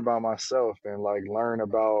learn about myself and like learn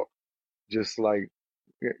about just like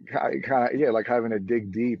kind of yeah, like having to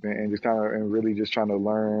dig deep and just kind of and really just trying to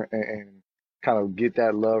learn and kind of get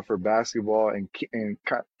that love for basketball and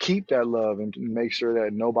keep that love and make sure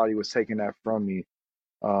that nobody was taking that from me.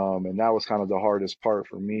 And that was kind of the hardest part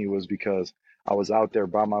for me was because I was out there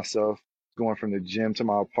by myself, going from the gym to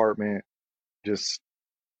my apartment, just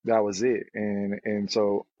that was it. And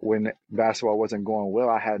so when basketball wasn't going well,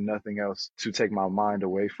 I had nothing else to take my mind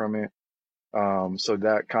away from it. So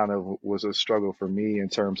that kind of was a struggle for me in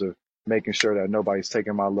terms of making sure that nobody's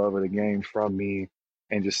taking my love of the game from me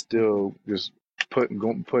and just still just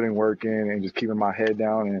putting work in and just keeping my head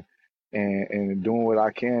down and doing what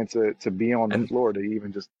I can to be on the And floor to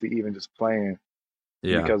even just playing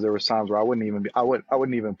yeah. because there was times where I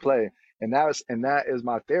wouldn't even play. And that is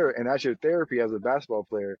my therapy, and that's your therapy as a basketball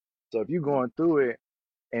player. So if you're going through it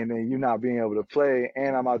and then you not being able to play,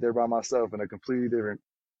 and I'm out there by myself in a completely different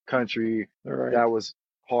country, All right. that was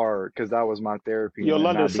hard because that was my therapy, Yo, and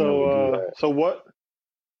London. not being able to do So, that. so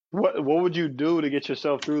what would you do to get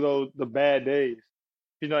yourself through the bad days?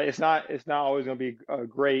 You know, it's not always gonna be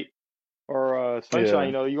great or sunshine. Yeah.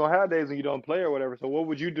 You know, you're gonna have days when you don't play or whatever. So, what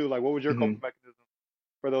would you do? Like, what was your hmm coping mechanism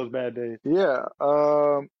for those bad days? Yeah.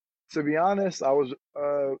 To be honest,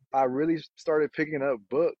 I really started picking up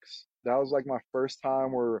books. That was like my first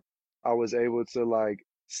time where I was able to like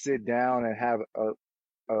sit down and have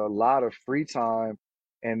a lot of free time.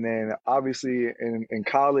 And then obviously in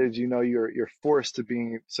college, you're forced to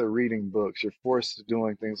reading books. You're forced to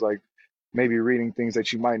doing things like maybe reading things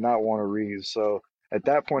that you might not want to read. So at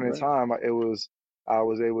that point in Right. time, I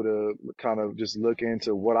was able to kind of just look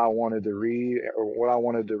into what I wanted to read or what I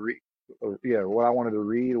wanted to read, or, yeah, what I wanted to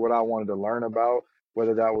read, what I wanted to learn about,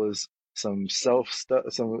 whether that was some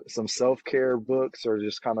some self-care books, or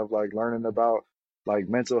just kind of like learning about like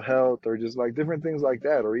mental health, or just like different things like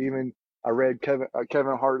that. Or even I read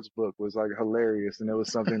Kevin Hart's book was like hilarious, and it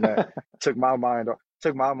was something that took my mind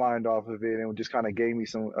off of it and just kind of gave me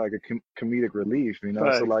some like a comedic relief, So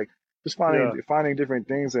Facts. like just Yeah. finding different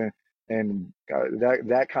things, and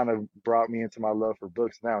that kind of brought me into my love for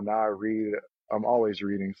books. Now I read. I'm always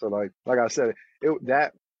reading. So like I said,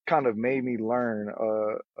 that kind of made me learn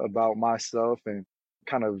about myself and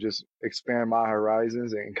kind of just expand my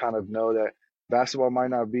horizons and kind of know that basketball might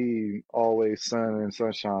not be always sun and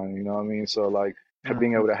sunshine. You know what I mean? So like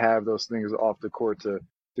being Mhm. able to have those things off the court to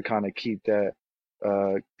kind of keep that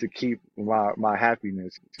to keep my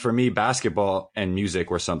happiness. For me, basketball and music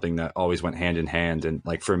were something that always went hand in hand. And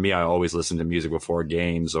like for me, I always listened to music before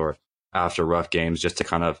games or after rough games just to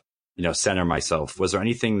kind of, center myself. Was there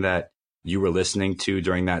anything that you were listening to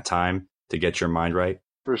during that time to get your mind right?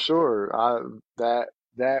 For sure.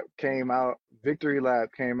 That came out. Victory Lap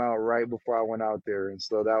came out right before I went out there, and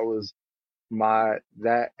so that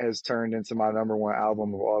has turned into my number one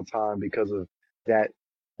album of all time because of that,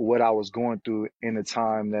 what I was going through in the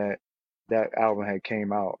time that album had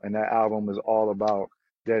came out. And that album is all about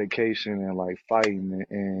dedication and like fighting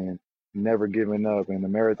and never giving up and the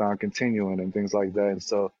marathon continuing and things like that. And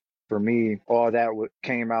so for me, all that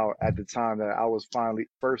came out at the time that I was finally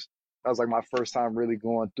first. That was like my first time really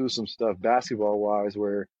going through some stuff basketball wise,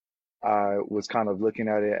 where I was kind of looking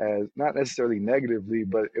at it as not necessarily negatively,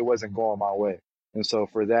 but it wasn't going my way. And so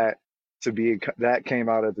for that that came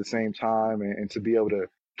out at the same time, and to be able to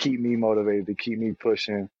keep me motivated, to keep me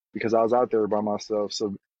pushing, because I was out there by myself.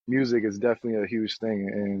 So music is definitely a huge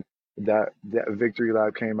thing. And that Victory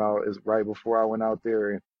Lap came out is right before I went out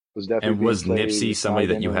there, and was definitely And being was Nipsey played somebody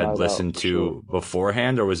night that in you and had night out listened for sure. to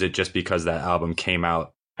beforehand, or was it just because that album came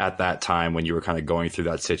out at that time when you were kind of going through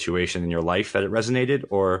that situation in your life that it resonated,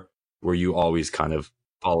 or were you always kind of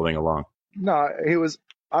following along? No, he was.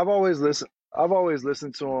 I've always listened. I've always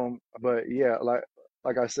listened to him, but yeah,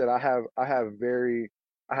 like I said, I'm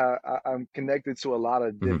connected to a lot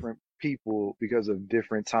of Hmm. different people because of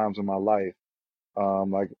different times in my life.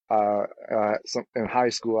 Like some in high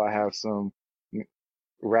school, I have some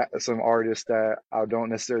artists that I don't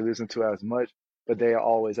necessarily listen to as much, but they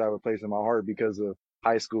always have a place in my heart because of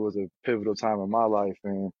high school was a pivotal time in my life,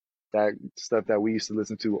 and that stuff that we used to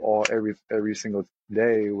listen to every single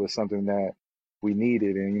day was something that we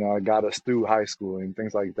needed, and it got us through high school and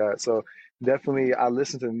things like that. So definitely, I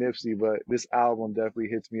listened to Nipsey, but this album definitely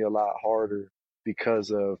hits me a lot harder because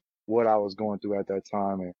of what I was going through at that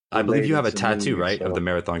time and I believe you related have a to tattoo, me. right, of So The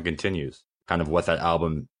Marathon Continues, kind of what that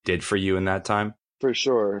album did for you in that time. for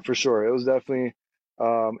sure, for sure, it was definitely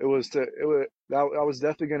I was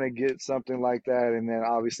definitely gonna get something like that, and then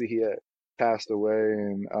obviously he had passed away,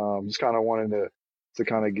 and just kind of wanted to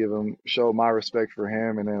kind of show my respect for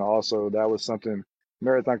him, and then also that was something.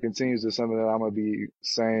 Marathon Continues is something that I'm gonna be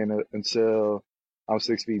saying until I'm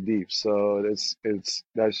 6 feet deep. So it's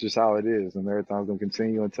that's just how it is. The marathon's gonna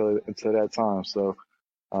continue until that time. So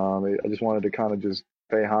I just wanted to kind of just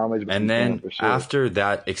pay homage, but And keep going then for sure. after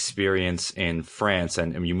that experience in France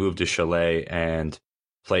and you moved to Chile and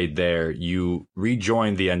played there, you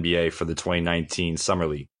rejoined the NBA for the 2019 Summer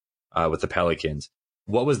League with the Pelicans.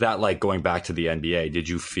 What was that like going back to the NBA? Did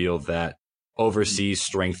you feel that overseas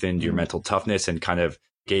strengthened your Mm. mental toughness and kind of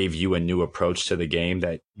gave you a new approach to the game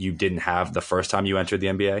that you didn't have the first time you entered the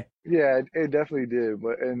NBA? Yeah, it definitely did.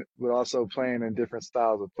 But also playing in different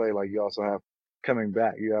styles of play, like you also have coming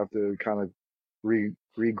back, you have to kind of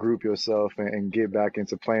regroup yourself and get back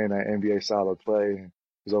into playing that NBA style of play.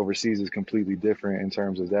 Because overseas is completely different in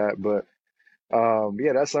terms of that. But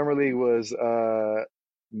yeah, that summer league was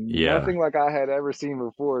Yeah. nothing like I had ever seen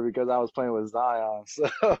before because I was playing with Zion. So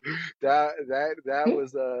that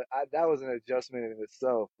was an adjustment in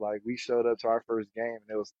itself. Like we showed up to our first game and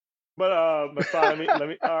it was But Masai,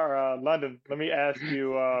 London, let me ask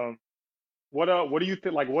you, what do you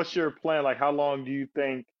think? Like, what's your plan? Like, how long do you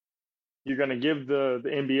think you're gonna give the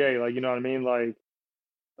NBA? Like, you know what I mean? Like,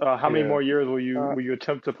 how many yeah. more years Uh, will you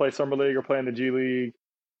attempt to play summer league or play in the G League?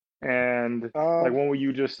 And like, um, when will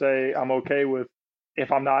you just say I'm okay with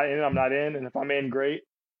if I'm not in, I'm not in, and if I'm in, great.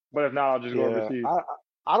 But if not, I'll just go yeah. overseas.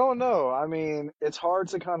 I don't know. I mean, it's hard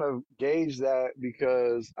to kind of gauge that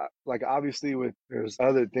because like obviously with there's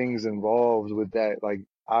other things involved with that. Like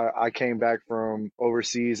I came back from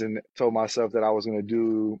overseas and told myself that I was going to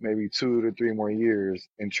do maybe 2 to 3 more years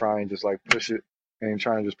and try and just like push it and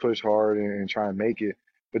try and just push hard and try and make it.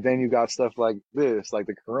 But then you got stuff like this, like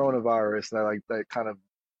the coronavirus that kind of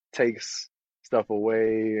takes stuff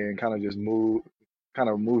away and kind of just kind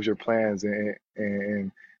of moves your plans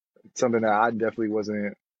and something that I definitely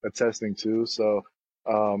wasn't attesting to. So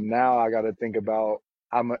now I got to think about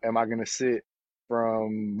am I going to sit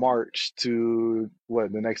from March to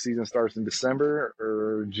what the next season starts in December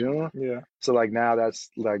or June? Yeah. So like now that's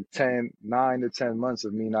like 9 to 10 months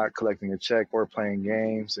of me not collecting a check or playing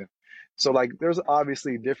games. And so like there's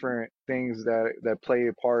obviously different things that play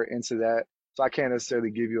a part into that. So I can't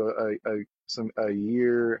necessarily give you a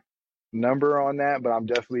year number on that, but I'm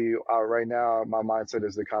definitely right now. My mindset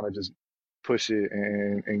is to kind of just push it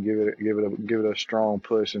and give it a strong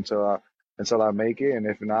push until I make it, and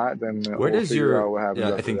if not, then Where we'll does figure out your, what happens yeah,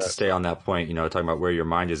 I after think to that. stay So on that point, talking about where your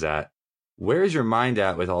mind is at, where is your mind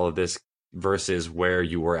at with all of this versus where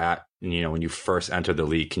you were at, when you first entered the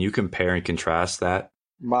league? Can you compare and contrast that?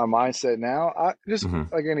 my mindset now, I just Hmm.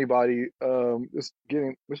 like anybody,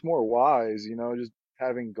 just more wise, just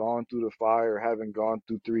having gone through the fire, having gone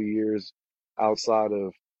through 3 years outside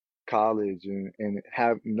of college and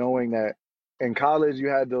have knowing that in college you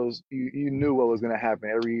had you knew what was going to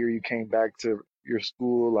happen every year you came back to your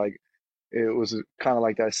school, like it was kind of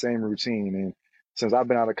like that same routine. And since I've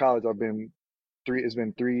been out of college, it's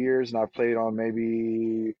been 3 years and I've played on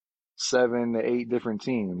maybe 7 to 8 different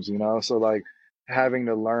teams, so like having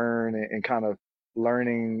to learn and kind of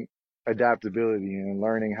learning adaptability and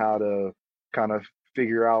learning how to kind of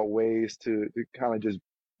figure out ways to kind of just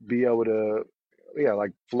be able to yeah,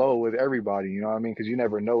 like flow with everybody, you know what I mean? Because you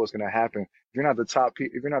never know what's going to happen. If you're not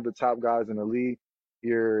the top guys in the league,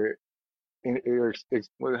 you're how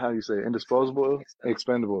do you say it? Indisposable,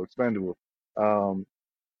 expendable. Um,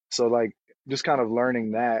 so like just kind of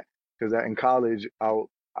learning that because in college I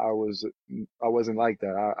was I wasn't like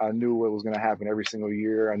that. I knew what was going to happen every single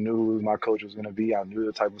year. I knew who my coach was going to be. I knew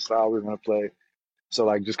the type of style we were going to play. So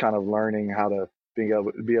like just kind of learning how to be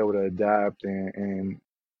able to adapt and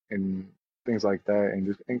things like that,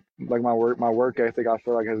 and like my work ethic I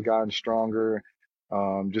feel like has gotten stronger,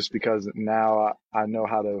 just because now I know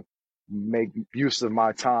how to make use of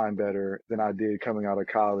my time better than I did coming out of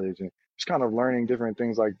college, and just kind of learning different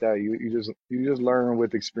things like that. You just learn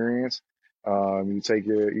with experience. You take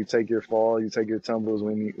your fall, you take your tumbles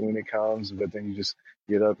when it comes, but then you just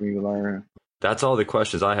get up and you learn. That's all the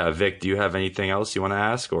questions I have. Vic, do you have anything else you want to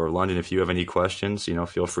ask? Or London, if you have any questions,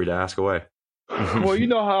 feel free to ask away. Well, you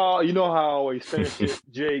know how I always finish it,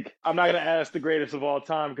 Jake. I'm not gonna ask the greatest of all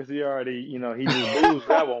time because he already, he just lose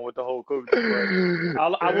that one with the whole COVID thing.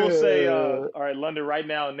 But I will say, all right, London, right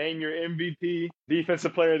now, name your MVP,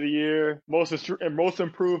 Defensive Player of the Year, most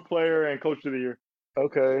improved player, and Coach of the Year.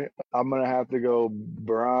 Okay, I'm gonna have to go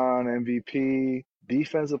Bron MVP,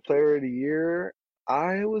 Defensive Player of the Year.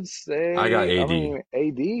 I would say, I got AD. I mean,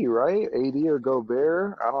 AD, right? AD or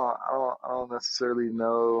Gobert. I don't necessarily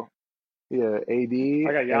know. Yeah, AD,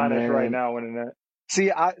 I got and Giannis right then now winning that. see,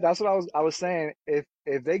 that's what I was saying. If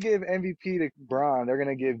they give MVP to Bron, they're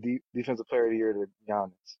gonna give Defensive Player of the Year to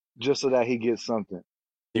Giannis, just so that he gets something.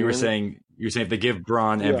 You You were hear me? saying if they give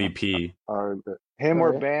Bron Yeah. MVP, Him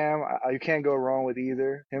or Right. Bam, you can't go wrong with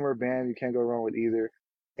either. Him or Bam, you can't go wrong with either.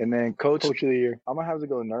 And then Coach Coach of the year. I'm gonna have to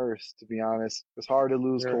go Nurse, to be honest. It's hard to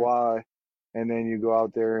lose Yeah. Kawhi, and then you go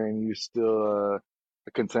out there and you still a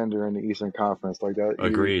contender in the Eastern Conference like that.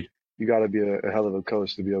 agreed. You got to be a hell of a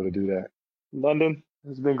coach to be able to do that. London,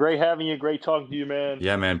 it's been great having you. Great talking to you, man.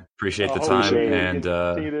 Yeah, man. Appreciate the Hopefully time we can and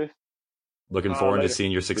continue this. looking forward to later.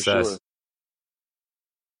 seeing your For success. sure.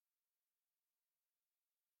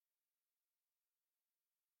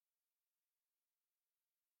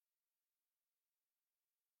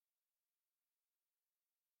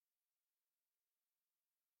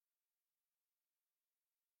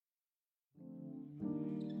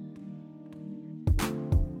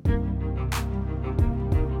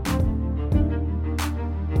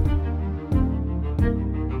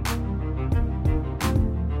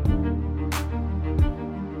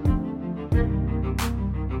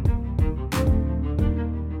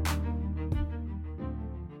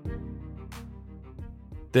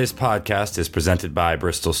 This podcast is presented by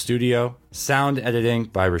Bristol Studio. Sound editing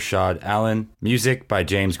by Rashad Allen. Music by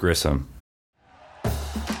James Grissom.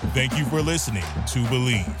 Thank you for listening to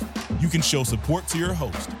Believe. You can show support to your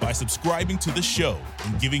host by subscribing to the show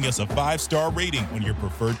and giving us a 5-star rating on your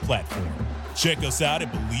preferred platform. Check us out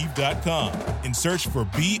at Believe.com and search for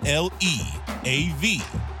BLEAV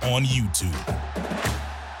on YouTube.